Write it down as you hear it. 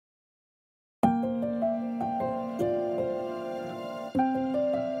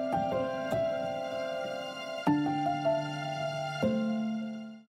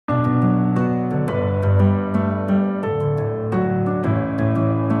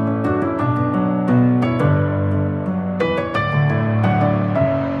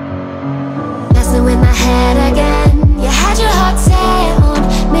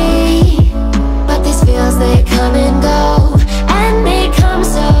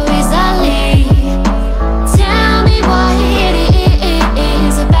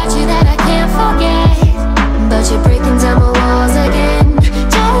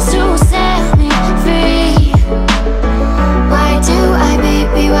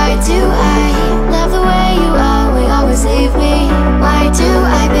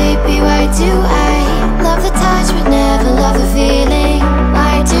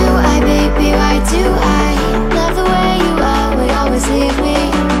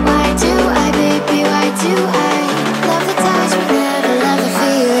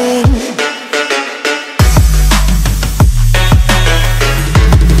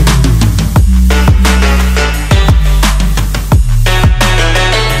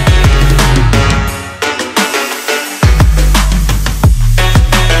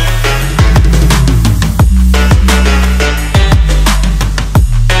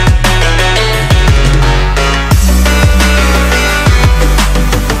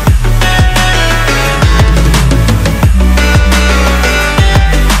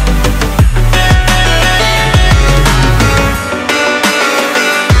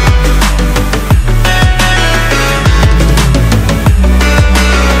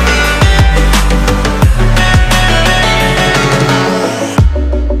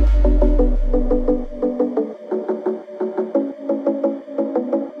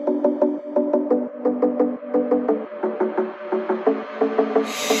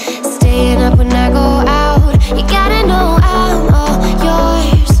Staying up when I go out, you gotta know I'm all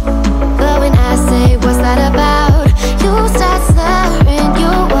yours. But when I say what's that about, you start slurring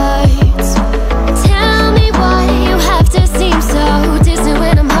your words. Tell me why you have to seem so distant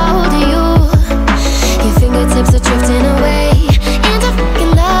when I'm holding you. Your fingertips are drifting away, and I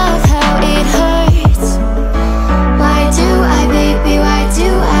fucking love how it hurts. Why do I, baby, why do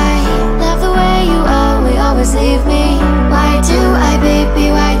I love the way you always leave me? Why do I, baby,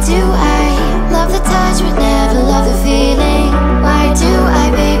 why do I love the touch but never love the feeling? Why do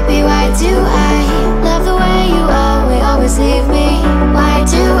I, baby, why do I love the way you always leave me? Why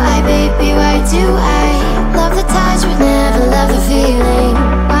do I, baby, why do I love the touch but never love the feeling?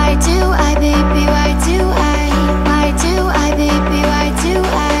 Why do I, baby, why do I? Why do I, baby, why do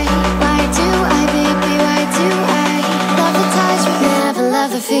I? Why do I, baby, why do I love the touch but never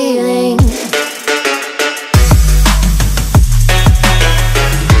love the feeling?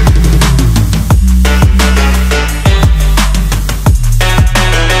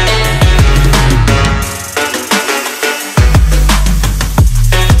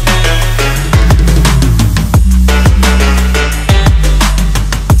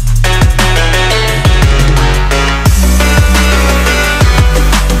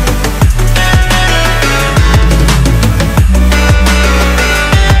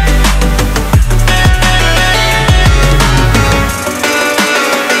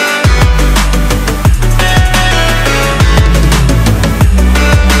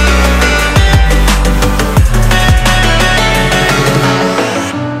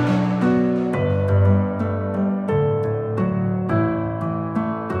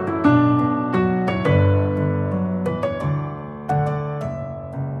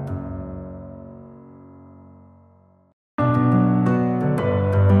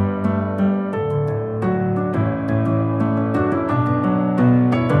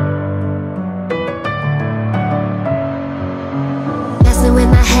 In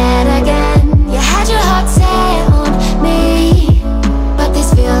my head again, you had your heart set on me, but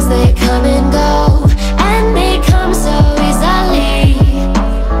these feels, they come and go, and they come so easily.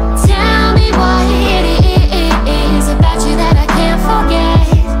 Tell me what it is about you that I can't forget,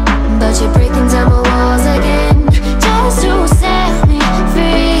 but you're breaking down my walls again, just to set me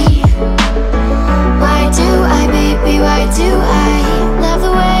free. Why do I, baby, why do I love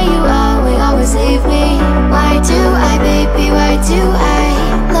the way you always leave me? Why do I, baby, why do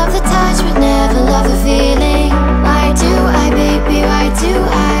I love the touch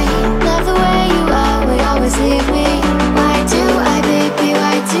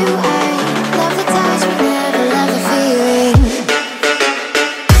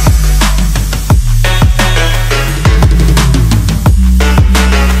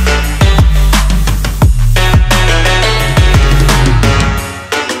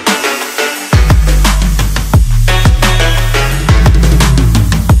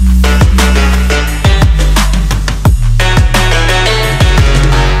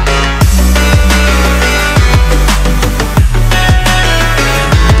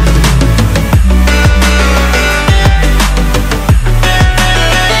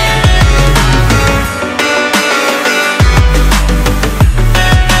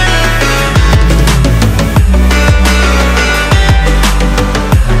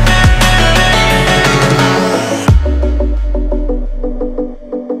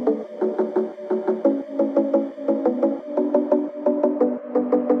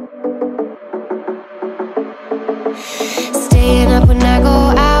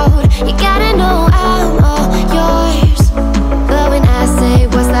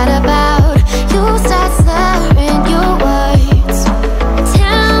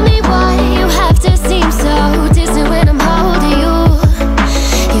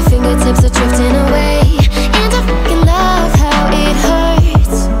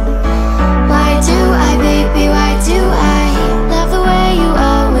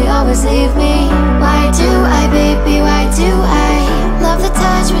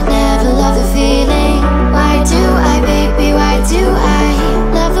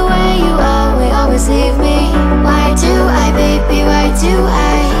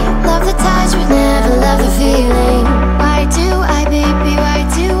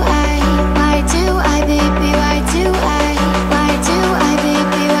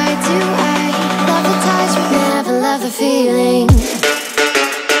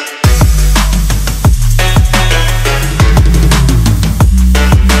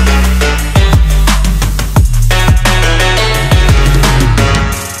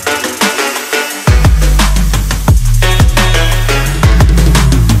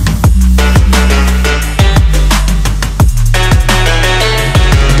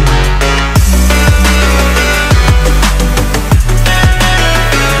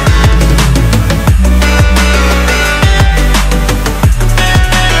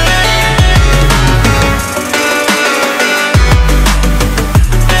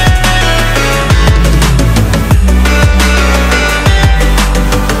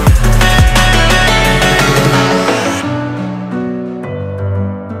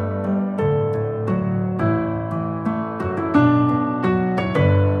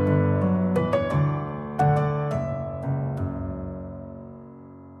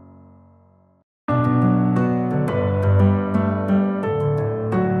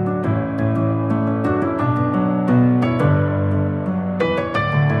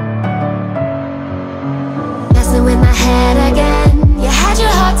in my head again. You had your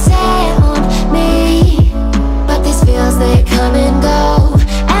heart set on me, but these feels, they come and go,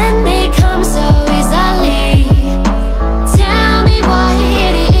 and they come so easily. Tell me what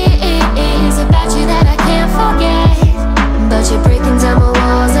it is about you that I can't forget, but you're breaking down my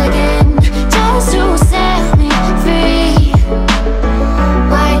walls again just to set me free.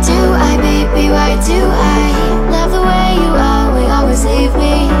 Why do I, baby, why do I love the way you always leave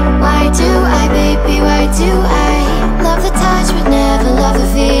me? Why do I, baby, why do I love the touch but never love the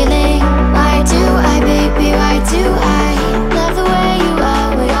feeling? Why do I, baby, why do I love the way you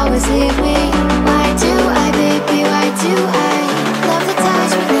always leave me? Why do I, baby, why do I love the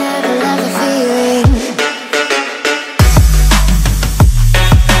touch but never love the feeling?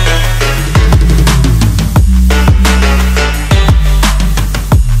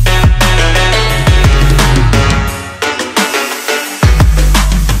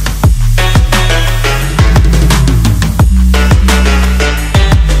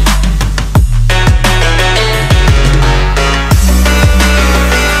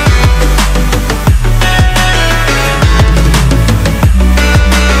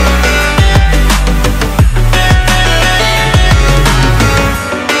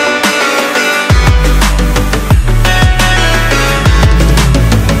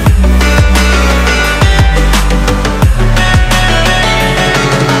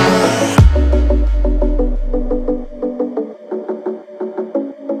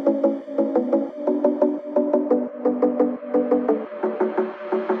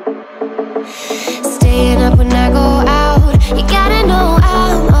 Staying up when I go out, you gotta know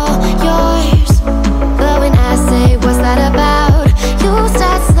I'm all yours. But when I say what's that about, you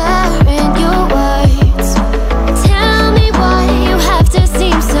start slurring your words. Tell me why you have to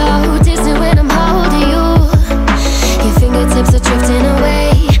seem so distant when I'm holding you. Your fingertips are drifting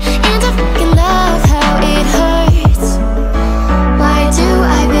away, and I fucking love how it hurts. Why do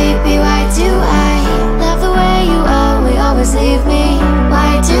I, baby, why do I love the way you always leave me?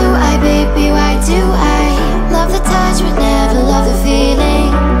 Why do I, baby, why do I love the touch but never love the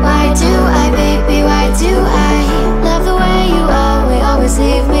feeling? Why do I, baby, why do I love the way you always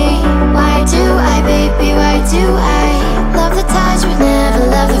leave me? Why do I, baby, why do I love the touch but never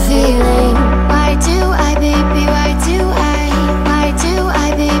love the feeling? Why do I, baby, why do I? Why do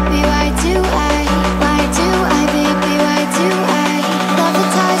I, baby, why do I? Why do I, baby, why do I love the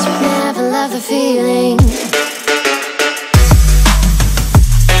touch but never love the feeling?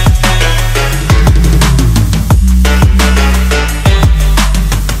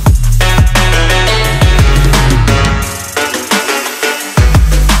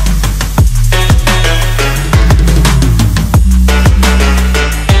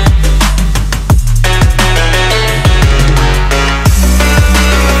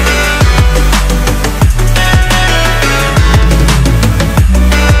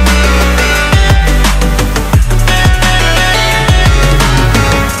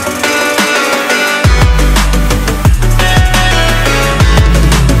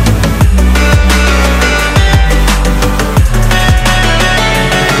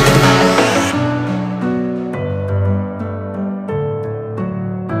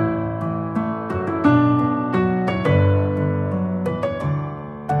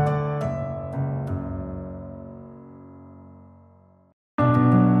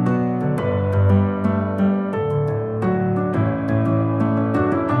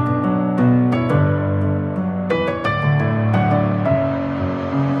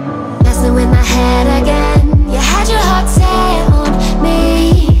 In my head again, you had your heart set on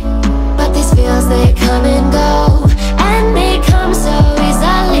me, but these feels, they come and go, and they come so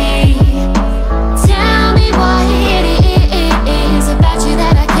easily. Tell me what it is about you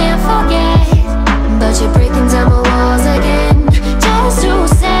that I can't forget, but you're breaking down my walls again just to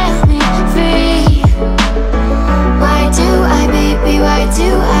set me free. Why do I, baby, why do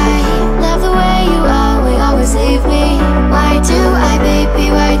I love the way you always leave me? Why do I, baby,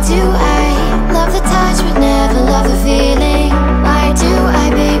 why do I love the touch but never love the feeling? Why do I,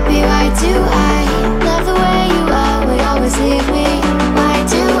 baby, why do I love the way you always leave me? Why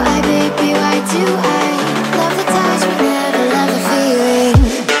do I, baby, why do I love the touch but never love the feeling?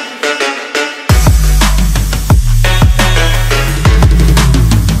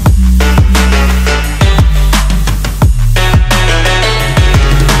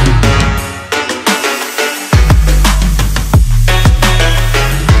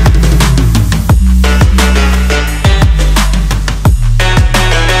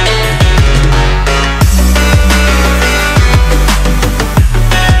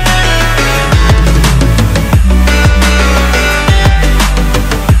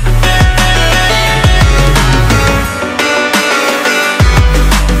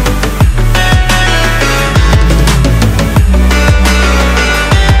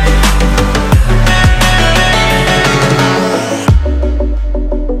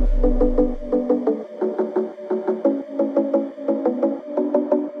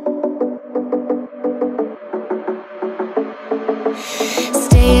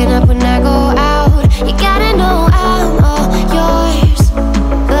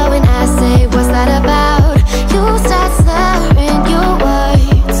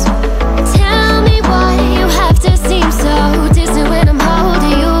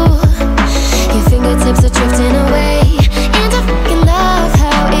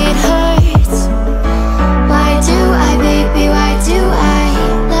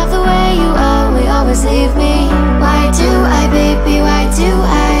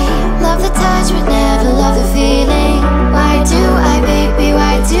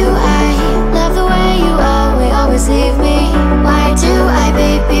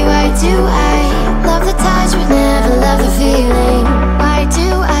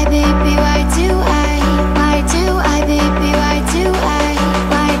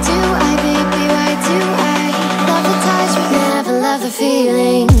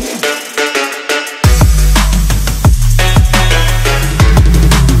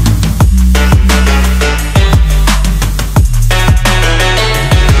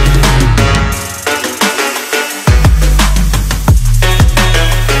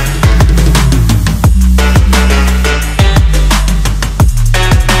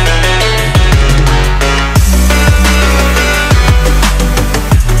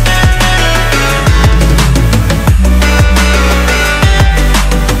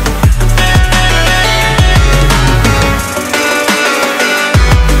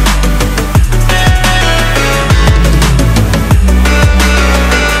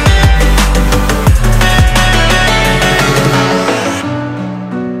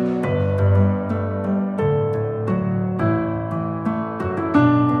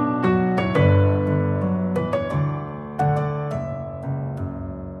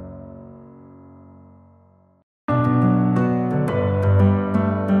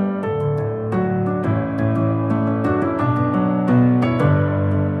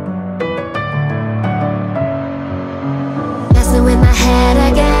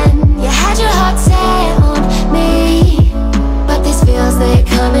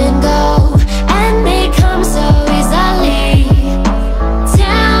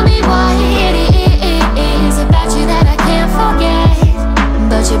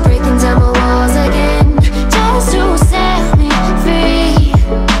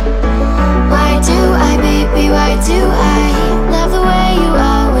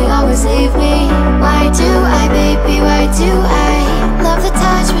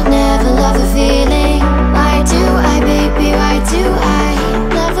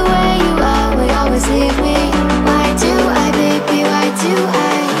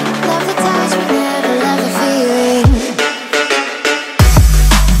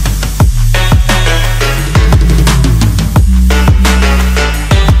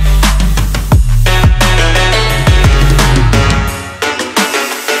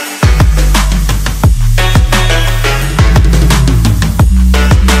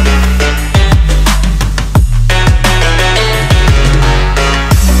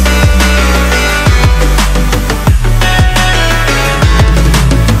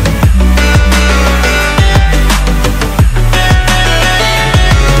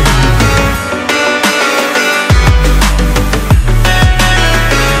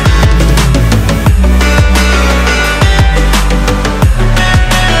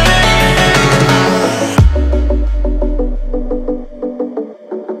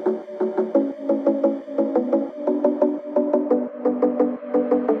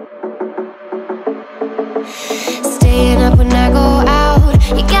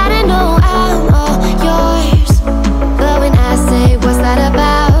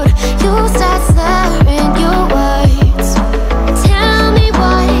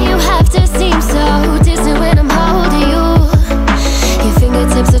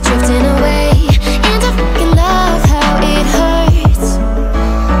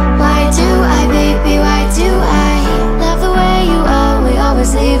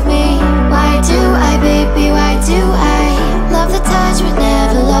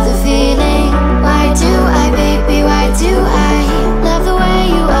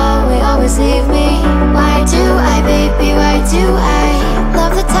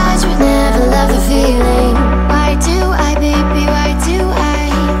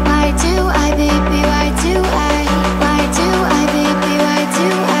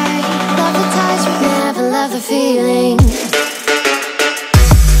 feeling.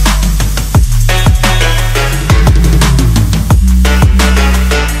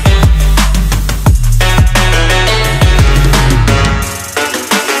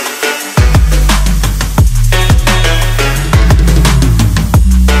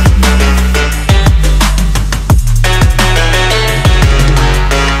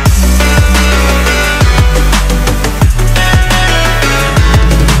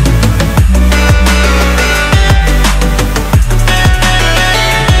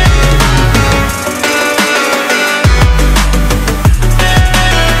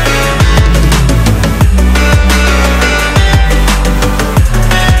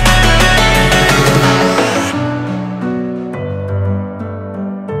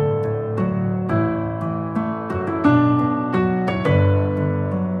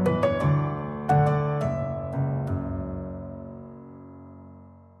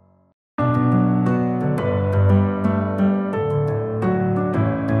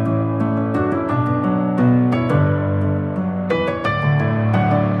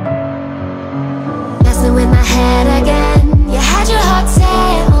 With my head again, you had your heart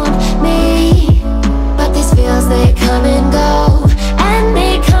set on me, but these feels, they come and go, and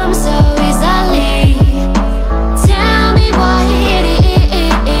they come so easily. Tell me what it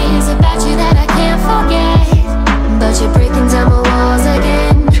is about you that I can't forget, but you're breaking down my walls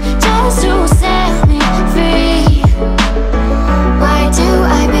again, just to set me free. Why do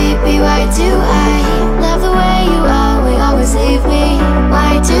I, baby, why do I love the way you always leave me?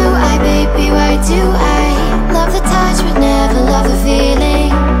 Why do I, baby, why do I love the touch but never love the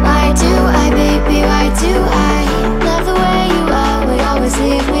feeling? Why do I, baby, why do I love the way you always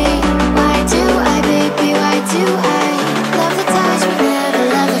leave me? Why do I, baby, why do I love the touch but never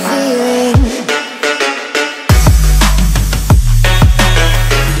love the feeling?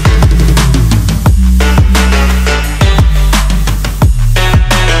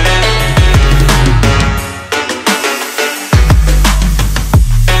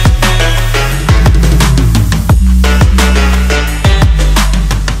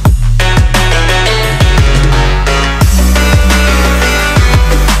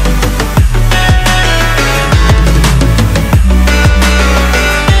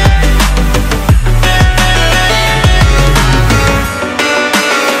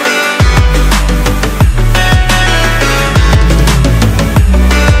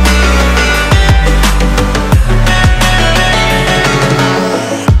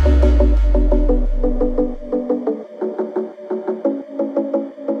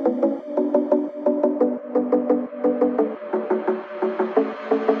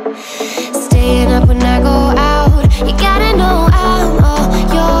 Staying up when I go out, you gotta know I'm all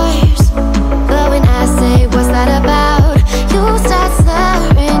yours. But when I say what's that about, you start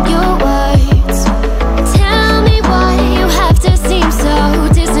slurring your words. Tell me why you have to seem so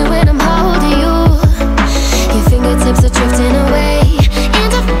distant when I'm holding you. Your fingertips are drifting away,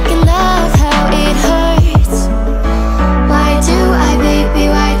 and I fucking love how it hurts. Why do I, baby,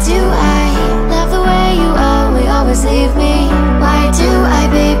 why do I love the way you always leave me? Why do I,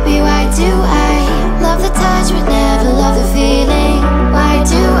 baby, why do I love the touch but never love the feeling? Why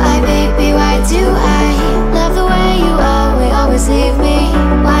do I, baby, why do I love the way you always leave me?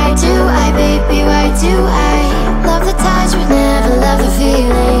 Why do I, baby, why do I love the touch but never love the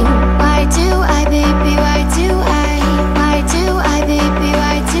feeling? Why do I, baby, why do I? Why do I, baby,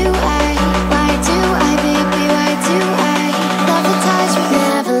 why do I? Why do I, baby, why do I love the touch but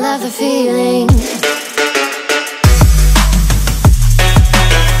never love the feeling?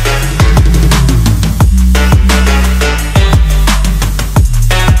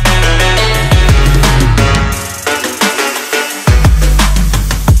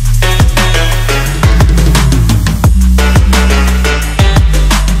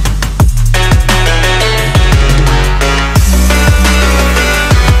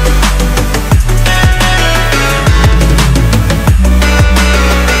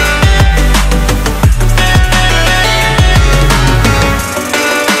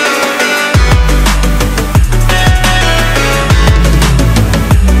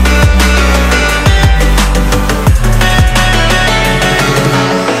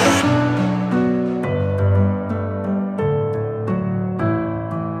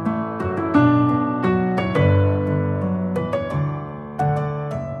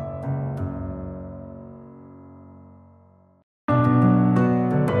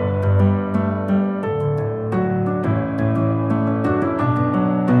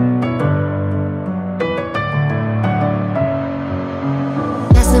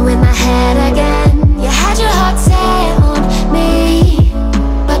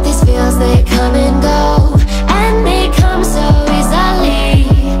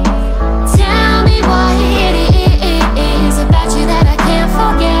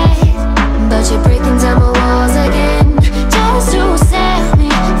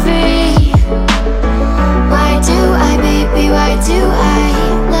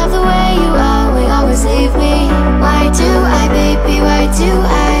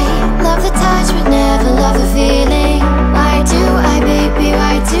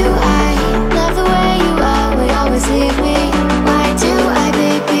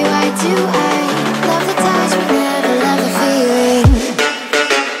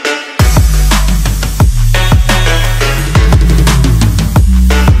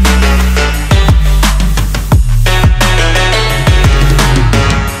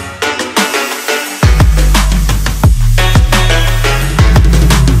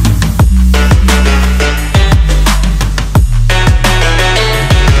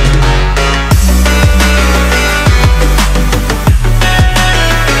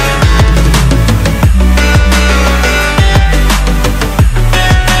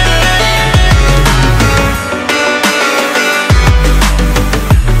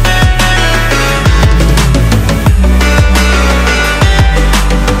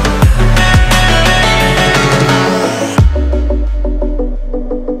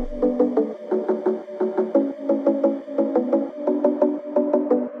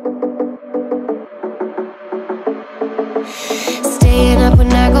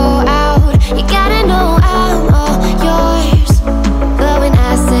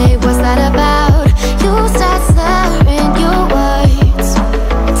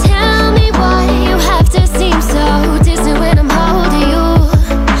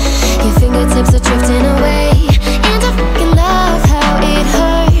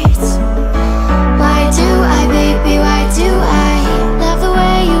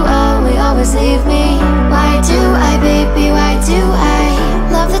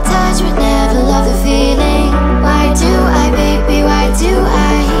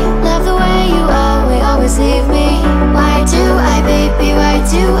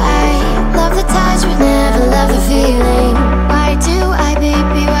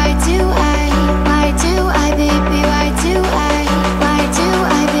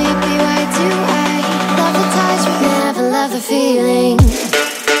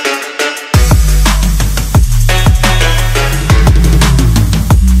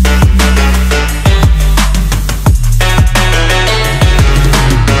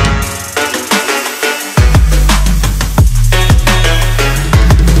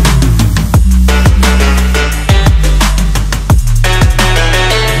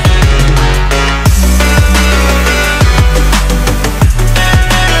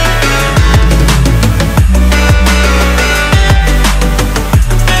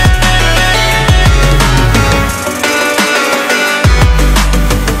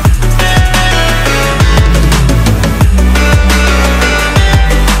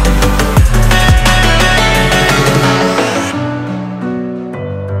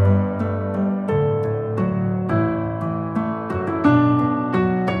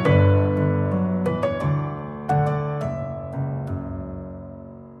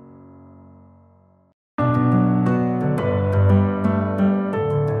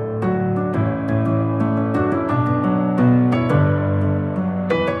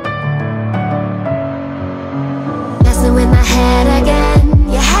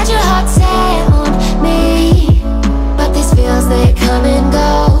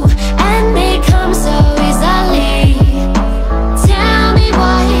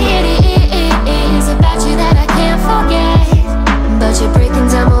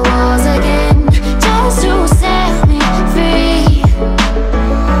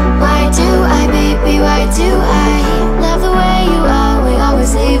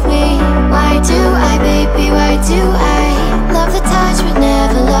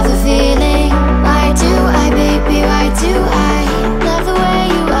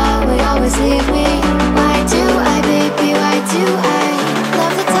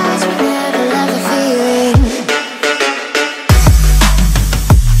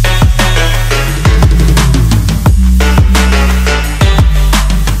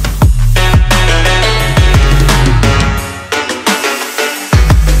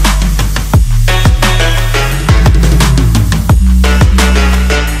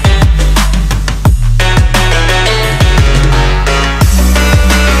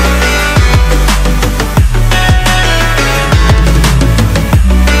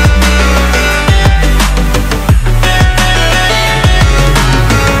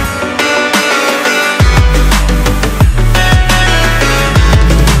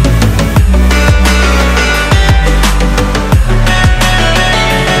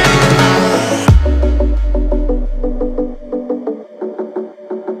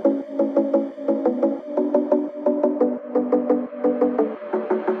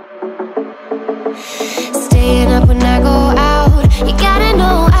 Staying up when I go out, you gotta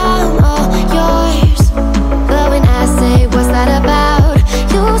know I'm all yours. But when I say what's that about,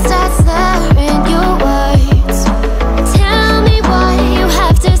 you start slurring your words. Tell me why you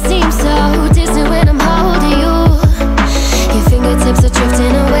have to seem so distant when I'm holding you. Your fingertips are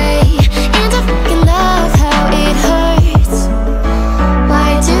drifting away, and I fucking love how it hurts.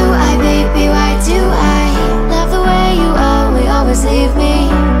 Why do I, baby, why do I love the way you always leave me?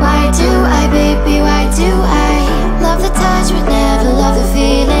 Why do I, baby, why do I love the touch but never love the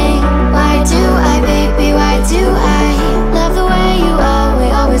feeling? Why do I, baby, why do I love the way you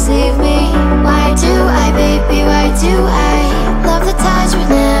always leave me? Why do I, baby, why do I love the touch but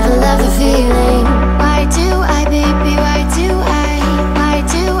never love the feeling? Why do I, baby, why do I? Why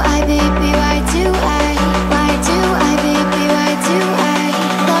do I, baby, why do I? Why do I, baby, why do I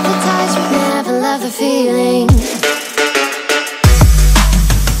love the touch but never love the feeling?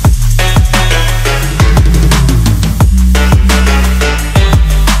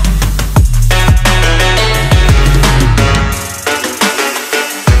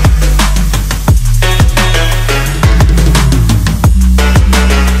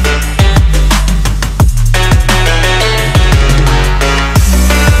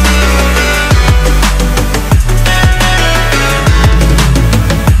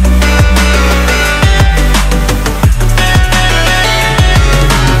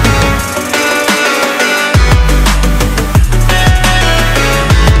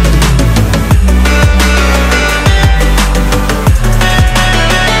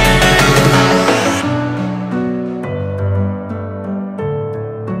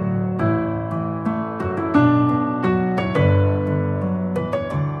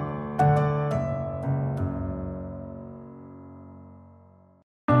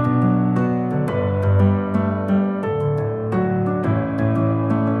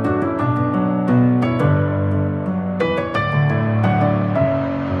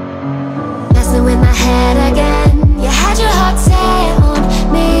 In my head again, you had your heart set on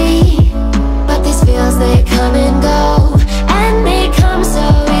me, but these feels, they come and go, and they come so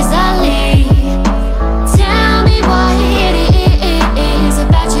easily. Tell me why it is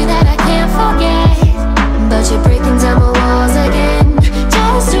about you that I can't forget, but you're breaking down my walls again,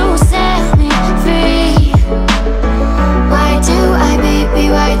 just to set me free. Why do I, baby,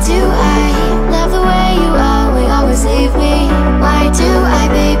 why do I love the way you always leave me? Why do I,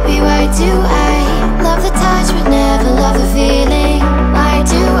 baby, why do I love the touch but never love the feeling? Why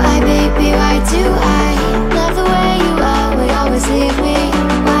do I, baby, why do I love the way you always leave me?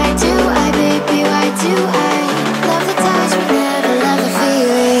 Why do I, baby, why do I love the touch but never love the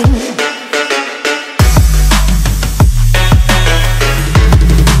feeling?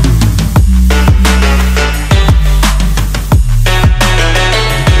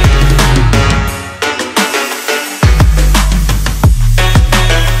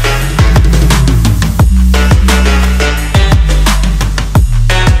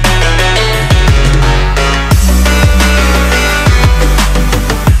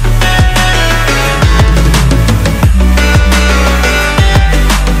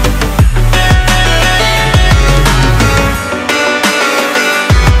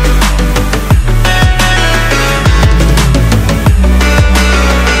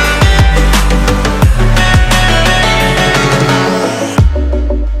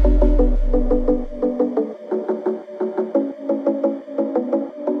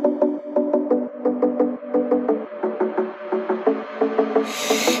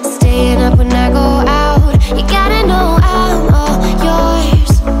 Staying up when I go out, you gotta know I'm all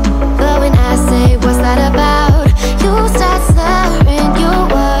yours. But when I say what's that about, you start slurring your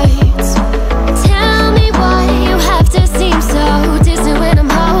words. Tell me why you have to seem so distant when I'm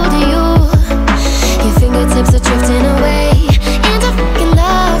holding you. Your fingertips are drifting away, and I fucking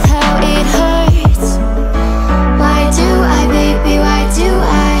love how it hurts. Why do I, baby, why do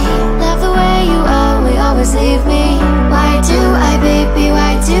I love the way you always leave me? Why do I, baby,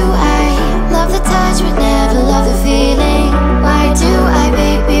 why do I love the touch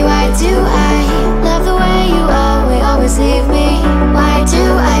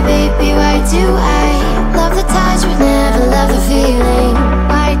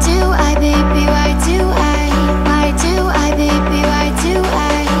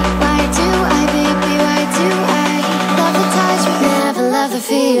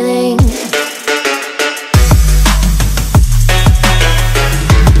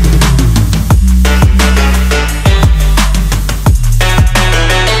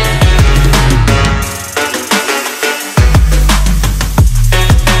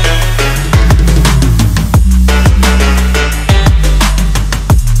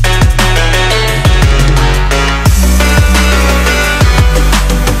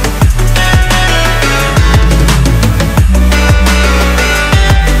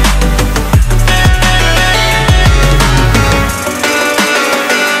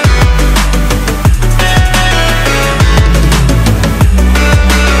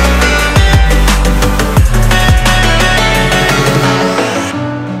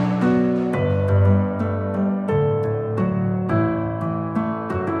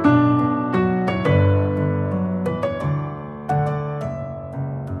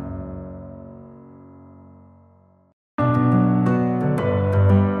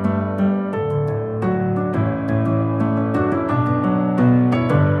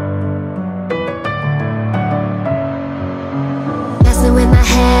in my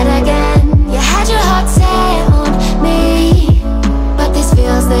head again. You had your heart set on me, but these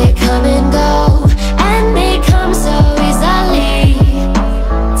feels, they come and go, and they come so easily.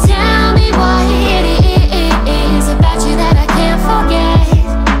 Tell me what it is about you that I can't forget,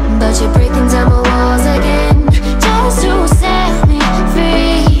 but you're breaking down my walls again just to set me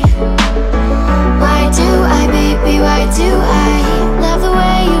free. Why do I, baby, why do I love the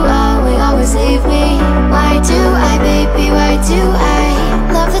way you always leave me? Why do I, baby, why do I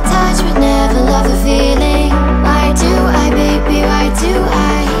love the touch but never love the feeling? Why do I, baby, why do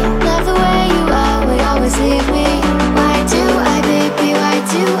I love the way you always leave me? Why do I, baby, why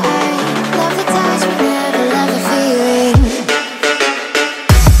do I love the touch but never love the feeling?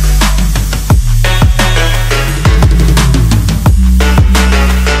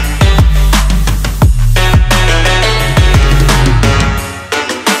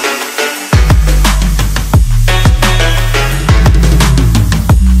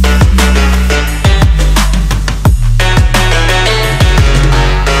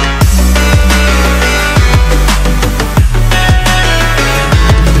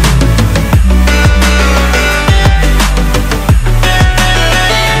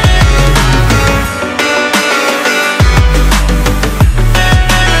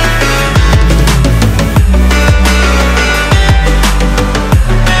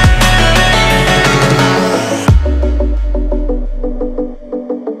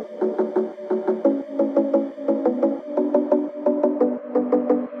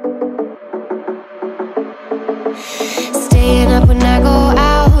 Staying up when I go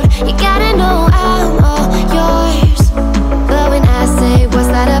out, you gotta know I'm all yours. But when I say what's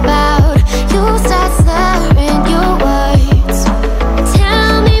that about, you start slurring your words.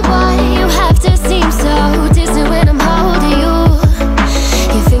 Tell me why you have to seem so distant when I'm holding you.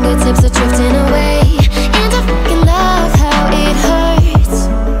 Your fingertips are drifting away, and I fucking love how it hurts.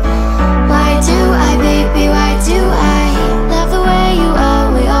 Why do I, baby, why do I love the way you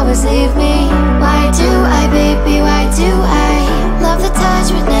always leave me? Why do I, baby, why do I love the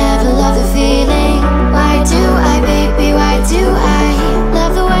touch but never love the feeling? Why do I, baby, why do I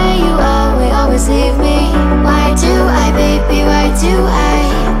love the way you always leave me? Why do I, baby, why do I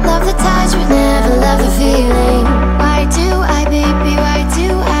love the touch but never love the feeling? Why do I, baby, why do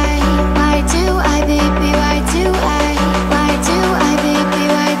I? Why do I, baby, why do I? Why do I, baby,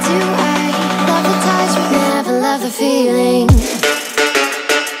 why do I love the touch but never love the feeling?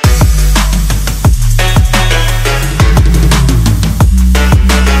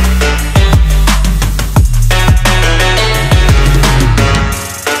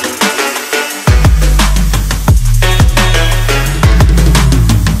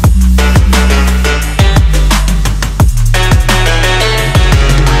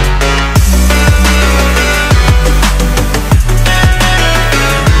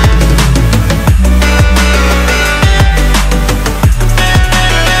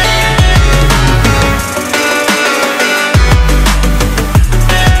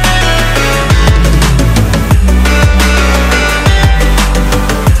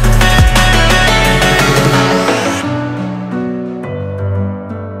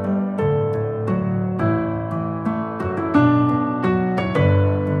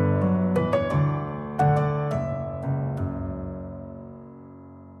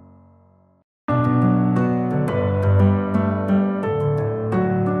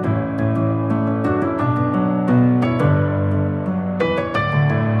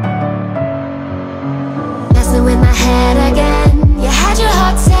 In my head again, you had your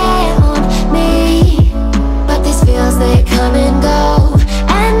heart set on me, but these feels, they come and go,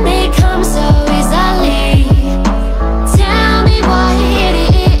 and they come so easily. Tell me what it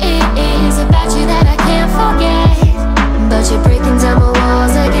is about you that I can't forget, but you're breaking down my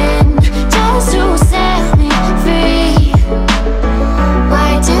walls again just to set me free.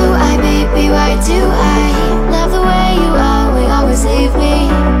 Why do I, baby, why do I love the way you always leave me?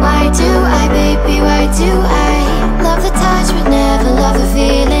 Why do I, baby, why do I love the touch but never love the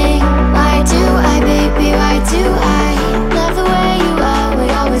feeling?